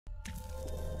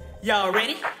Y'all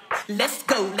ready? Let's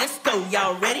go,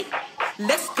 y'all ready?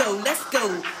 Let's go.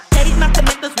 Hey, my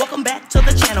connectors, welcome back to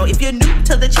the channel. If you're new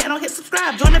to the channel, hit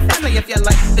subscribe, join the family. If you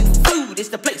like the food, it's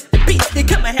the place to be. Then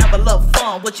come and have a little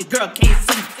fun, what your girl can't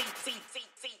see.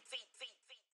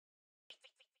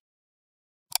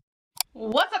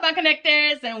 What's up, my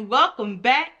connectors, and welcome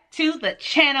back to the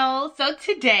channel. So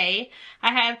today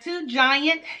I have two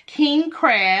giant king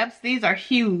crabs. These are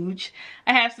huge.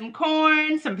 I have some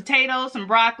corn, some potatoes, some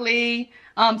broccoli,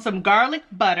 some garlic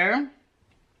butter,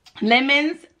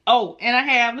 lemons. Oh, and I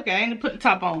have, look, I didn't put the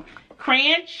top on,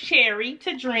 cran cherry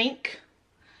to drink.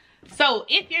 So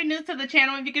if you're new to the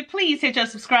channel, if you could please hit your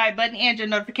subscribe button and your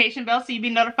notification bell so you'll be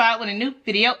notified when a new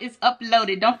video is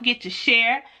uploaded. Don't forget to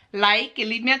share, like, and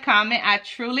leave me a comment. I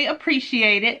truly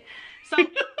appreciate it. So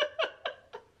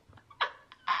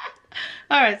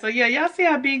alright, so yeah, y'all see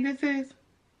how big this is?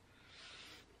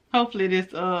 Hopefully this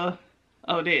oh,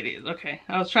 there it is. Okay,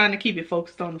 I was trying to keep it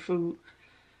focused on the food.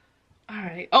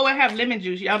 Alright. Oh, I have lemon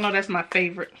juice. Y'all know that's my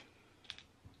favorite.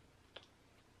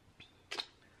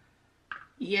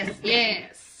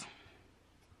 Yes.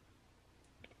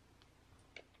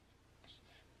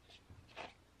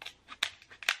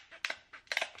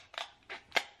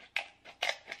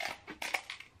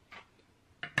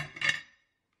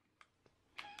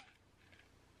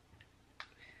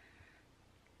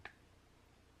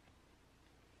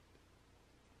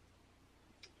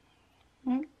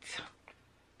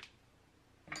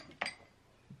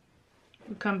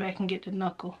 We'll come back and get the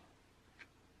knuckle.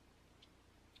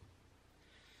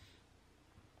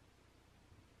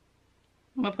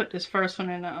 I'm gonna put this first one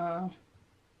in the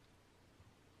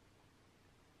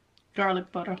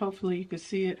garlic butter. Hopefully you can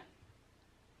see it.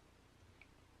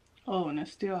 Oh, and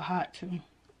it's still hot too.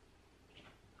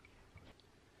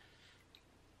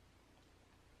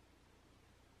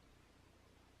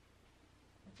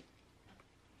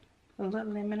 A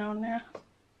little lemon on there.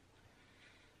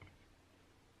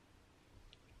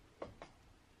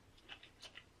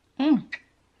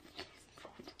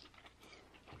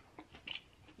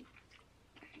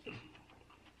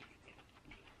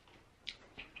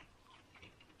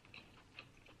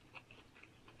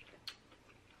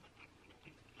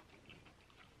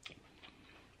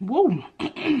 Whoa.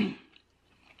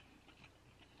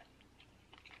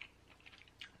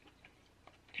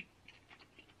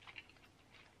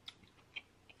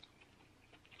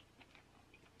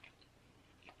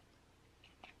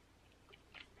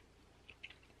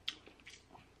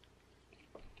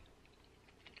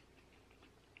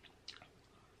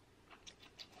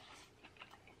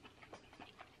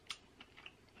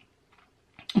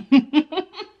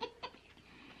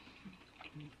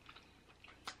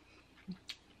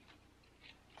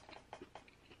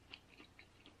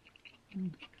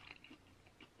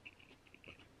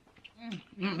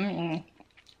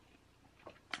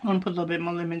 I'm gonna put a little bit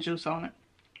more lemon juice on it.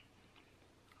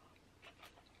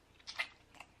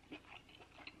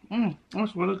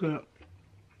 That's really good.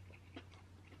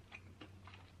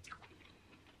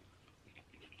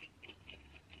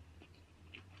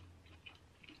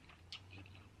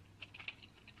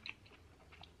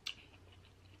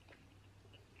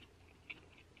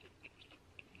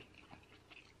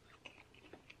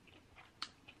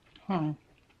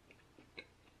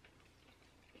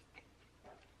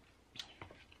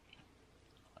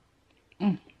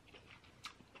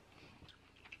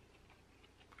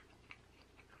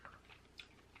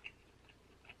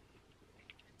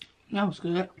 That was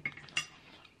good.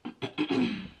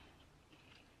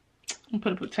 I'll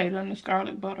put a potato in this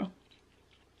garlic butter.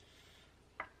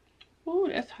 Ooh,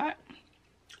 that's hot.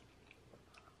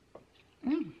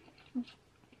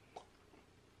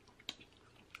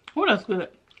 Oh, that's good.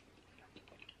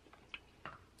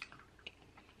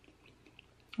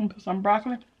 I'm gonna put some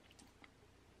broccoli.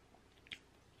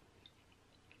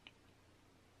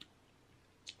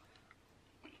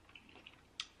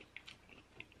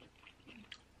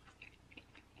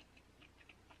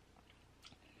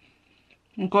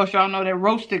 Of course, y'all know that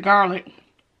roasted garlic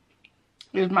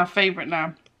is my favorite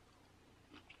now.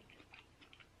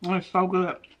 Oh, it's so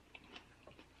good.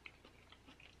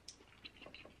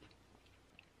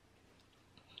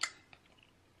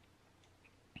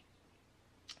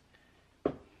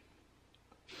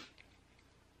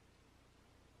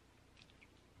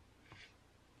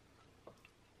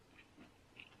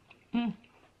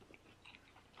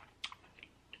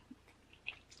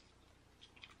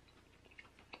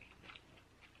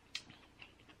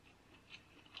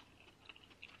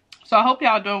 So I hope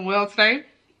y'all doing well today.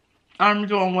 I'm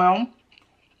doing well.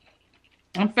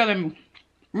 I'm feeling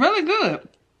really good.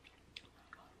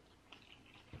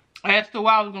 I asked her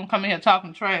why I was gonna come in here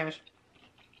talking trash.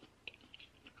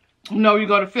 You know, you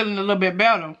go to feeling a little bit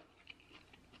better.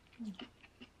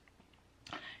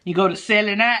 You go to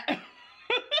selling out.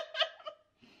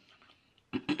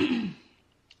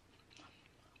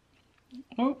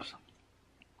 Oops.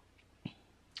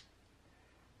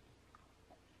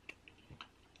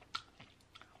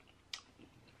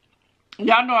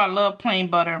 Y'all know I love plain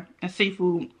butter and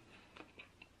seafood.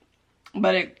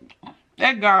 But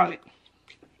that garlic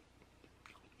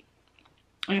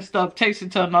and stuff takes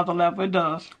it to another level. It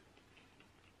does.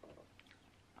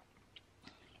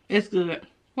 It's good.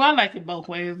 Well, I like it both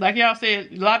ways. Like y'all said,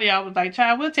 a lot of y'all was like,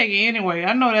 child, we'll take it anyway.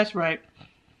 I know that's right.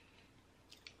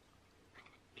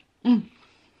 Let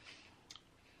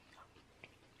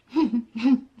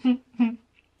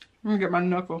me get my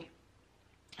knuckle.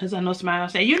 Because I know somebody will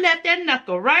say, you left that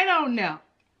knuckle right on now.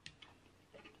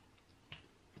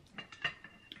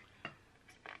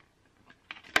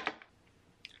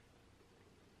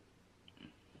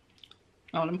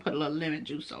 Oh, let me put a little lemon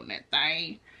juice on that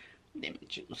thing. Lemon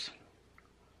juice.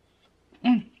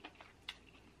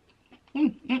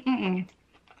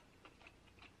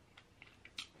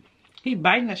 He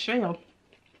biting the shell.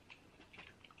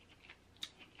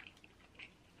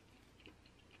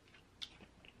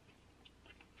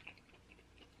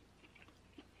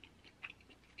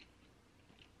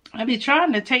 I be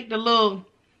trying to take the little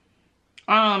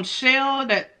shell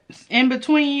that's in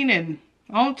between and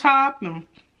on top and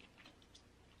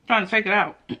trying to take it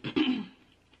out.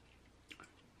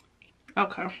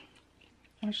 Okay.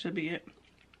 That should be it.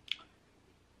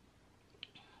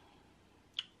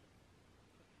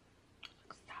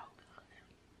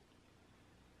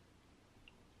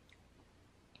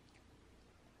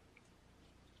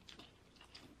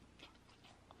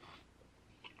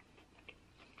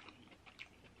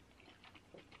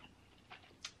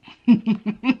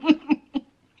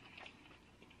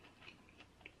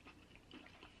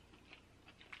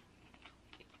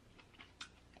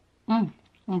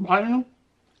 I'm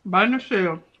biting the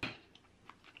shell.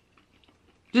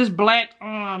 This black,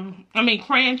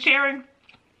 cran cherry.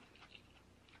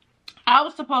 I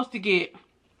was supposed to get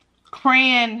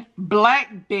cran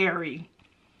blackberry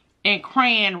and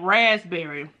cran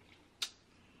raspberry.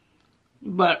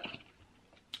 But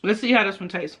let's see how this one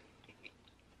tastes.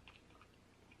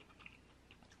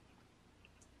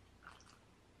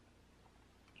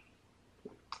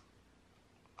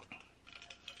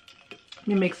 Let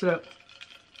me mix it up.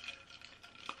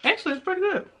 Actually, it's pretty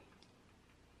good.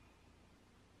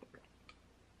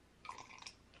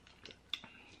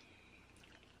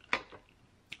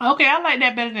 Okay, I like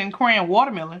that better than cran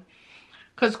watermelon.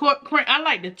 Because I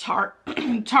like the tart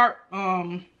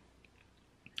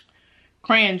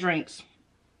cran drinks.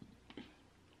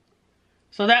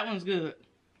 So that one's good.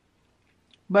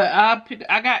 But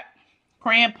I got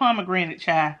cran pomegranate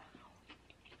chai.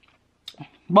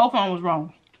 Both of them was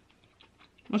wrong.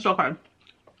 It's okay.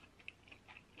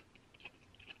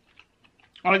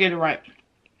 I'll get it right.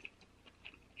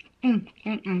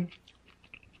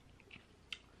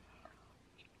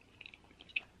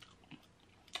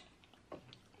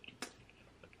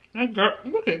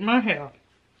 Look at my hair.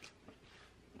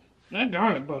 That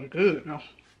garlic butter good now.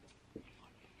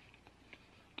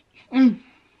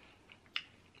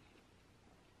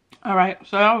 Alright,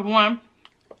 so that was one.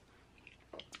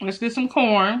 Let's get some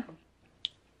corn.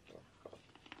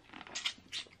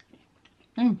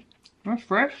 That's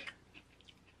fresh.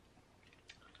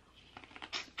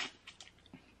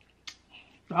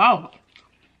 Oh.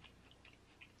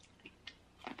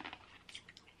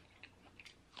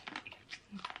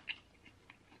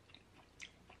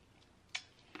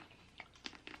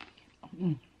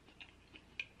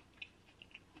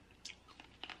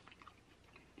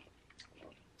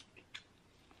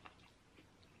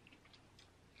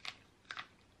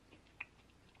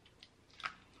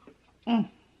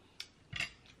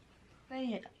 Say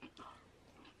it.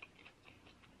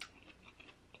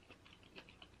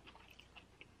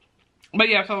 But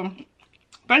yeah, so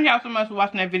thank y'all so much for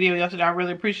watching that video yesterday. I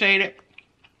really appreciate it.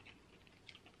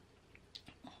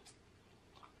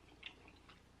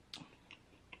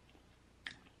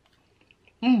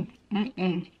 I'm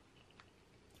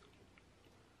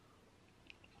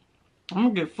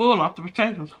gonna get full off the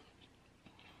potatoes.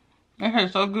 It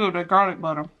tastes so good, that garlic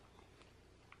butter.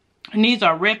 And these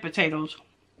are red potatoes.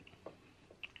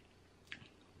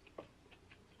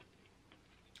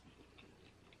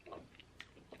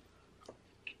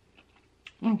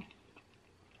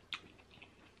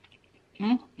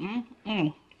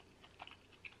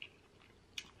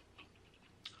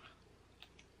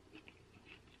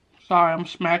 Sorry, I'm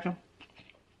smacking.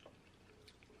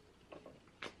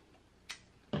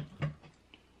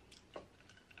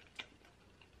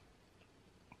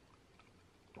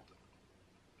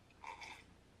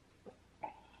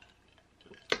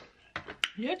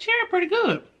 Yeah, cherry pretty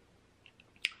good.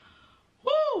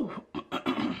 Woo!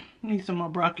 Need some more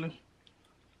broccoli.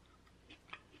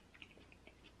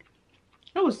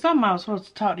 There was something I was supposed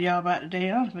to talk to y'all about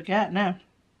today. I forgot now.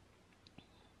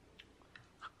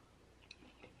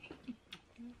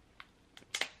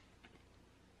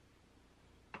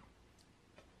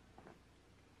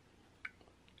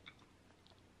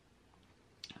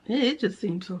 It just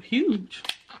seems so huge.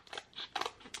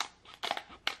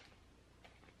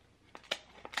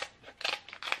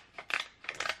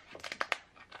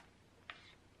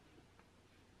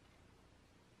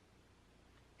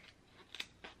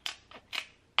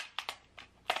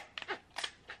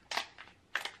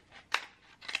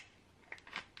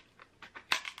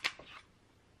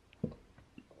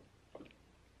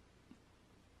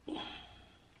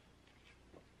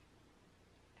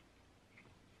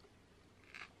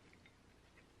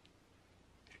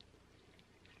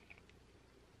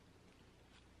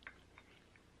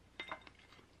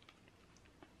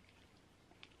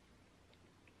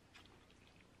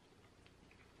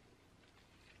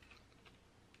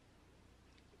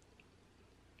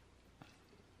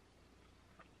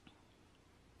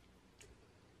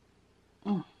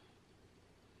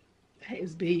 That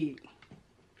is big.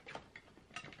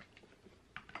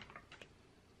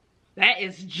 That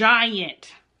is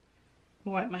giant.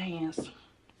 Wipe my hands.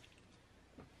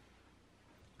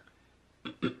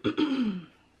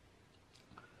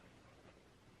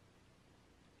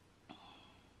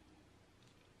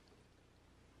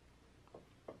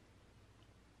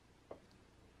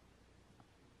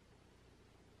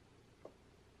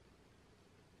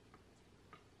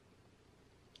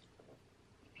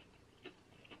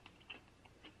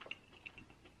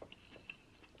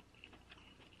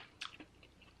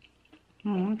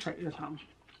 Let me take this home.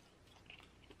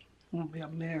 Won't be a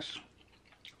mess.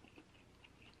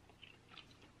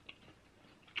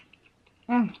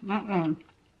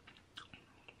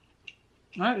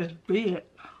 That is big.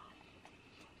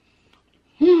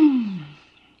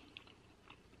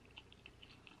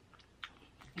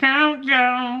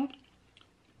 Countdown.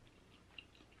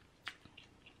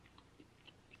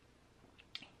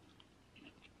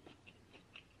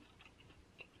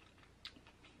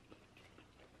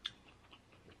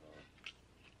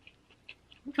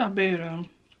 It's not big though.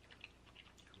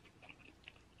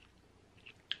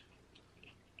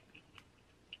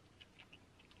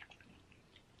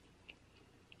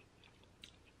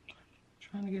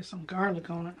 Trying to get some garlic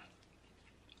on it.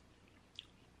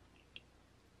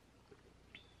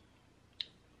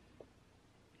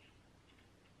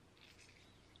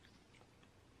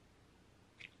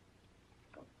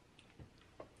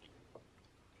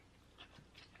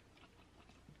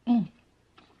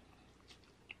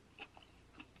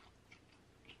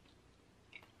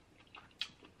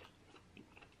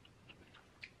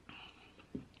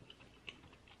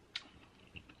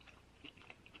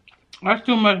 That's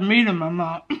too much meat in my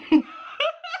mouth.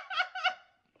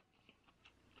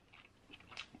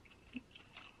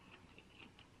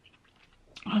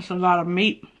 That's a lot of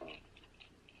meat.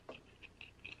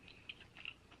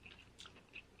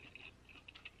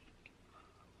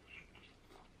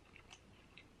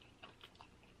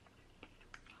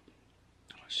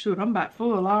 Shoot, I'm about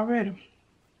full already.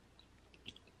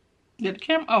 Did the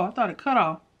camera? Oh, I thought it cut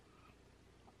off.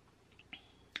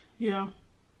 Yeah.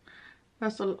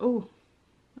 That's a, oh,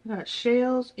 I got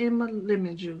shells in my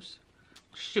lemon juice.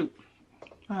 Shoot.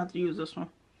 I have to use this one.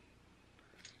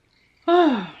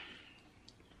 I'm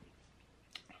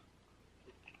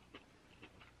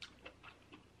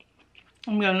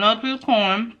gonna another piece of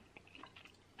corn.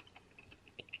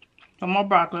 Some more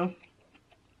broccoli.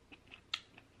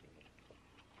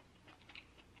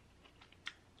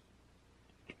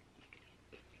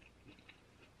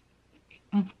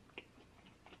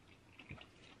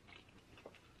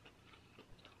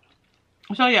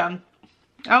 So yeah,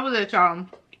 that was it, y'all.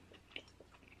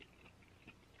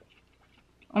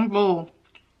 I'm full.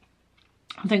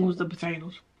 I think it was the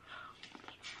potatoes.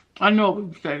 I know it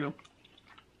was potato.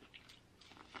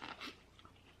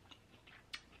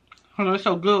 Oh, it's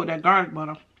so good with that garlic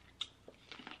butter.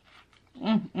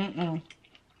 I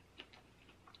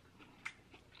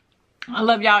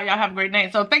love y'all. Y'all have a great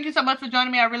night. So thank you so much for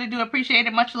joining me. I really do appreciate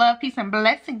it. Much love, peace, and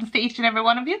blessings to each and every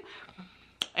one of you.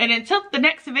 And until the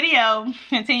next video,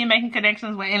 continue making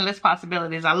connections with endless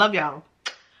possibilities. I love y'all.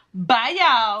 Bye,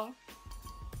 y'all.